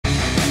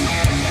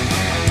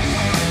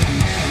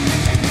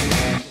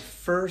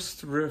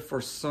first riff or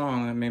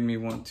song that made me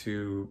want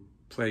to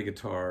play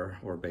guitar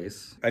or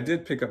bass. I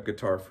did pick up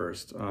guitar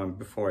first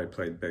before I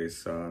played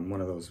bass. I'm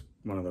one of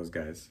those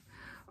guys.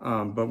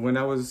 But when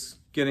I was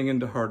getting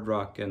into hard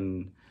rock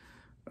and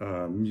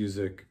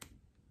music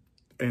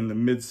in the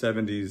mid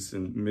 70s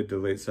and mid to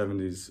late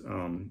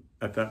 70s,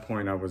 at that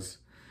point I was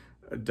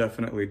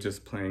definitely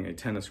just playing a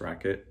tennis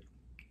racket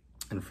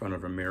in front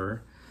of a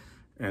mirror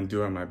and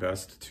doing my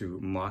best to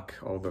mock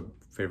all the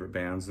favorite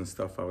bands and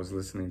stuff I was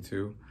listening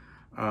to.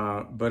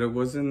 But it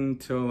wasn't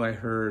until I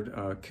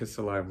heard Kiss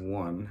Alive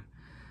 1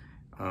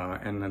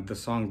 and the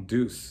song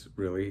Deuce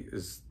really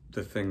is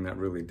the thing that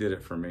really did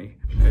it for me.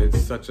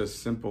 It's such a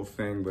simple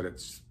thing, but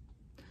it's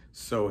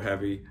so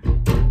heavy.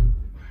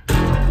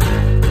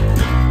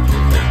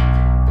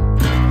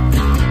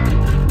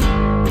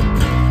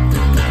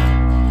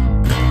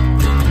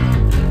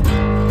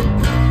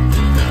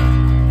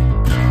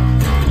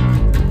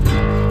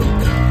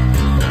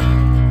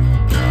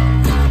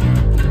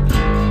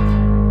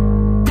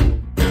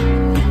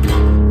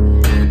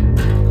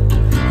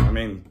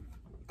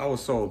 I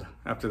was sold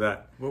after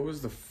that. What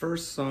was the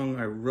first song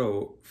I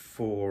wrote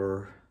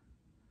for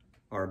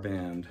our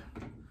band,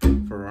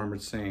 for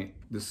Amored Saint?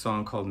 This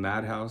song called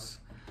Madhouse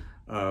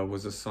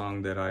was a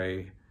song that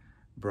I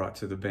brought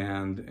to the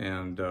band,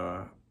 and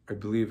I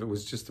believe it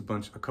was just a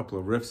couple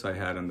of riffs I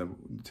had, and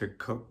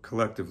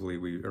collectively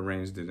we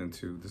arranged it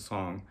into the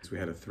song. So we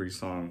had a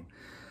 3-song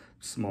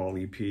small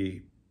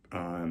EP,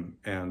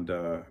 and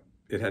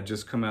it had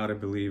just come out, I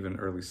believe, in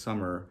early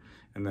summer,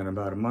 and then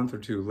about a month or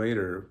two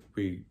later,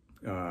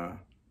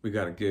 we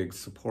got a gig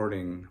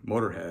supporting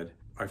Motorhead.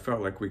 I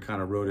felt like we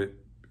kind of wrote it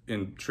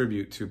in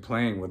tribute to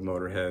playing with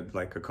Motorhead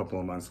like a couple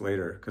of months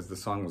later, because the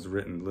song was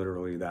written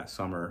literally that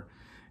summer,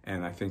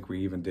 and I think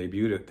we even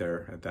debuted it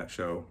there at that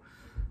show.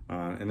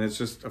 And it's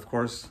just, of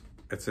course,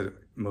 it's a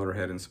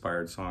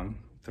Motorhead-inspired song,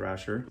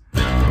 Thrasher.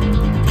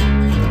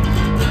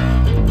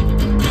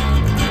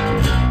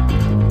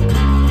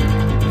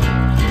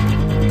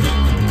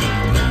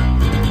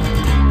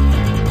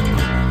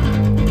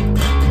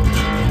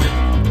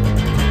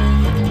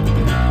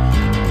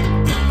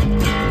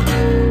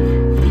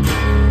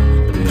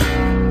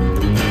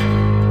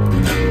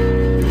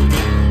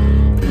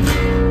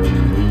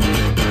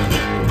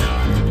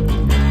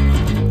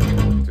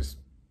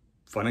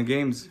 Fun and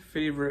games.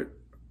 Favorite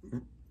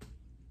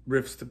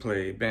riffs to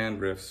play,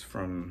 band riffs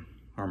from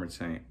Amored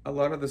Saint. A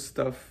lot of the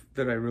stuff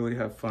that I really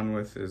have fun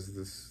with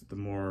is the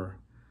more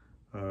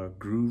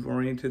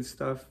groove-oriented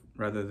stuff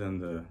rather than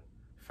the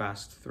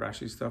fast,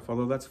 thrashy stuff,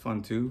 although that's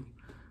fun too,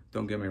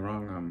 don't get me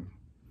wrong.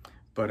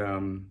 But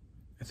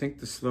I think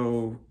the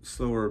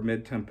slower,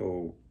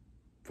 mid-tempo,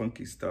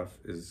 funky stuff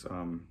is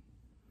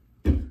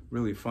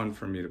really fun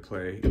for me to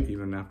play,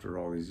 even after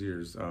all these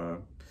years.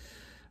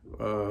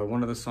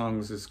 One of the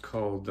songs is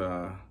called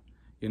You're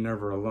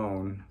Never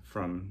Alone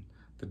from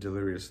the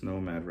Delirious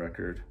Nomad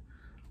record.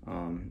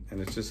 And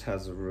it just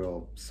has a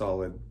real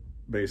solid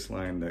bass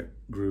line that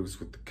grooves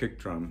with the kick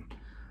drum.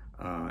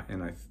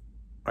 And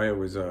I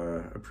always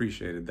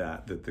appreciated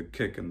that the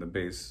kick and the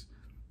bass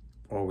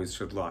always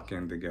should lock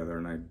in together.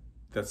 And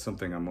that's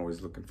something I'm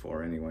always looking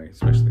for anyway,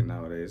 especially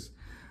nowadays.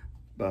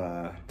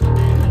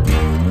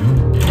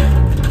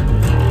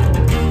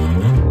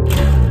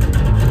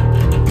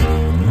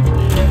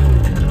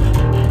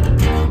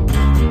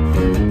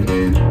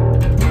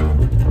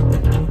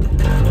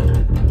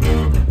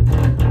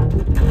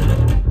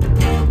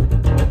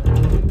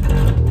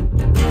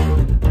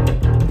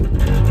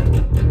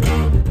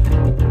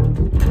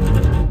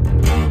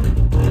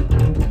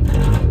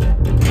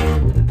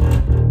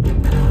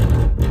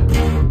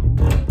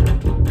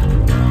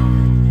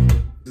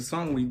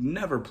 Song we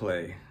never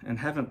play and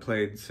haven't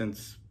played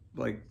since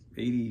like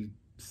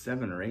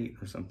 87 or 8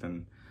 or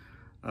something.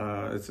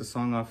 It's a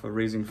song off of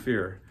Raising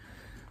Fear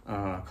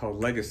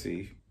called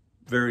Legacy.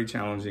 Very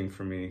challenging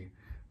for me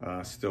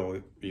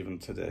still, even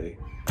today.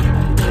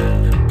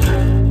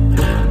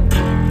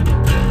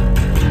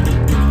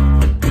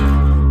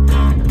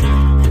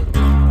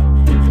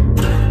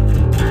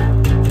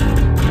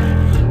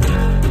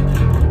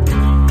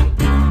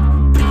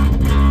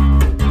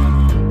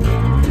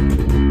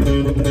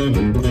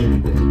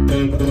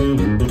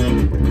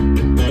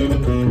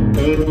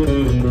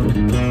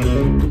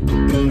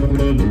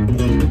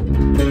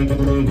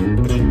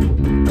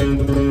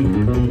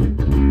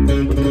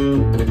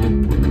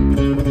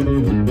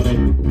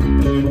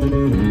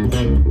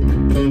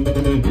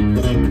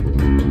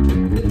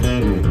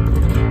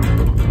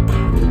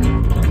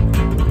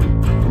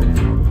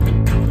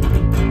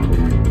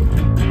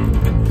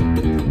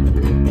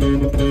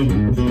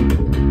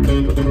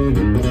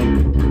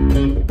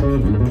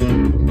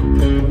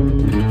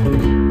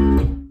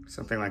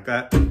 Something like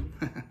that.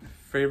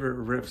 Favorite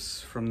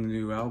riffs from the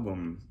new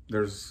album?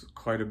 There's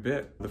quite a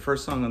bit. The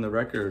first song on the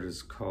record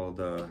is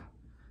called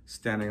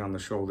Standing on the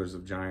Shoulders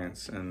of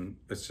Giants, and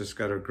it's just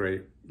got a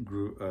great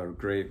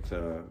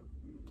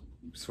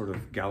sort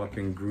of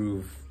galloping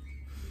groove.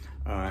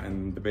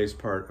 And the bass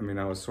part, I mean,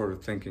 I was sort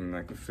of thinking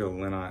like a Phil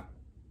Lynott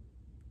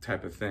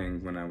type of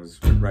thing when I was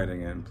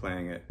writing it and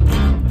playing it.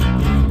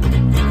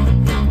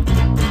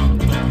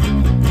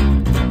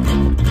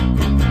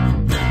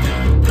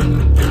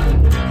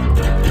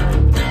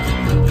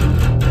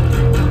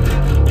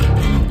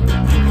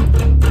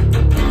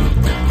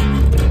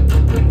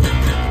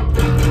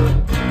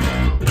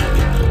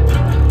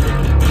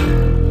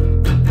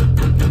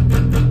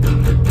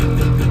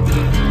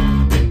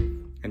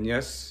 And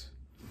yes,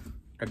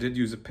 I did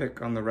use a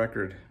pick on the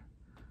record.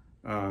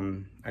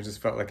 I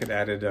just felt like it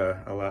added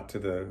a lot to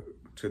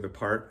the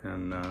part,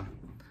 and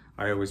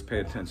I always pay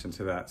attention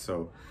to that.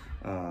 So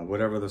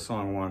whatever the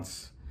song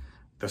wants,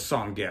 the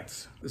song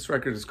gets. This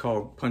record is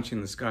called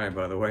Punching the Sky,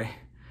 by the way.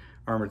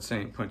 Amored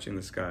Saint, Punching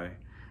the Sky.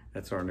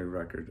 That's our new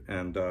record.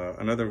 And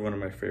another one of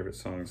my favorite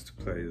songs to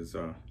play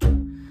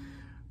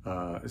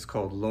is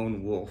called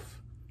Lone Wolf.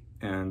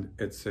 And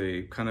it's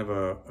a kind of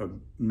a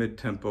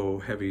mid-tempo,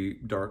 heavy,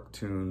 dark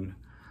tune.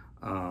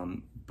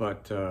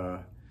 But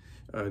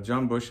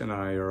John Bush and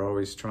I are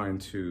always trying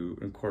to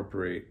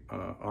incorporate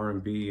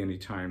R&B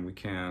anytime we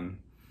can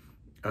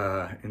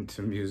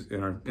into music,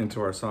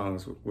 into our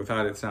songs,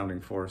 without it sounding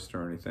forced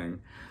or anything,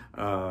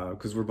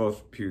 because we're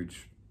both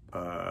huge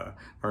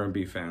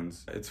R&B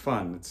fans. It's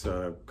fun. It's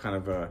kind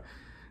of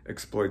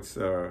exploits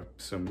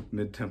some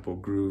mid-tempo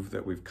groove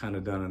that we've kind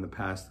of done in the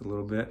past a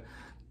little bit,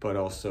 but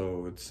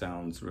also it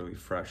sounds really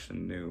fresh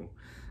and new.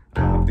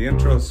 The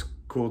intro's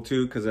cool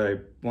too, because I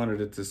wanted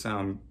it to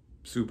sound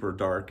super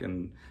dark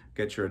and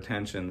get your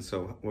attention,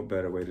 so what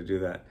better way to do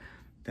that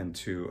than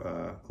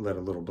to let a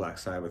little Black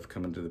Sabbath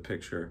come into the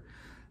picture.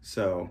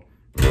 So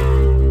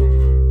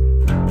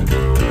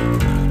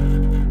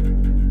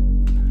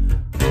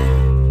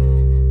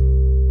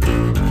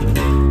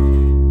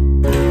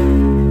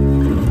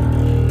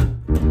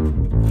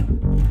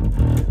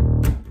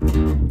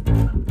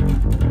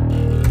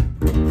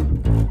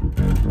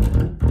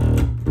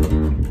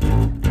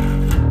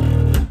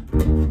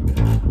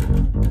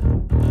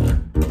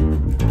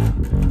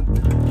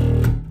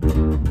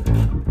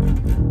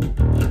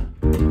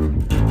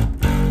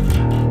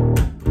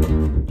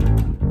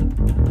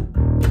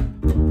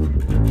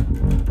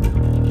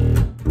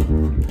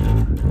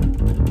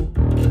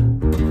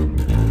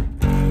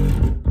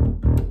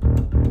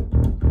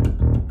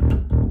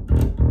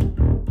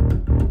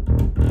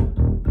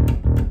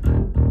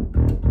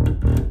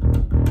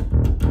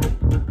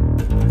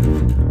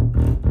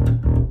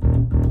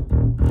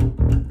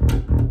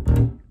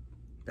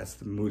that's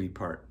the moody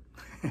part.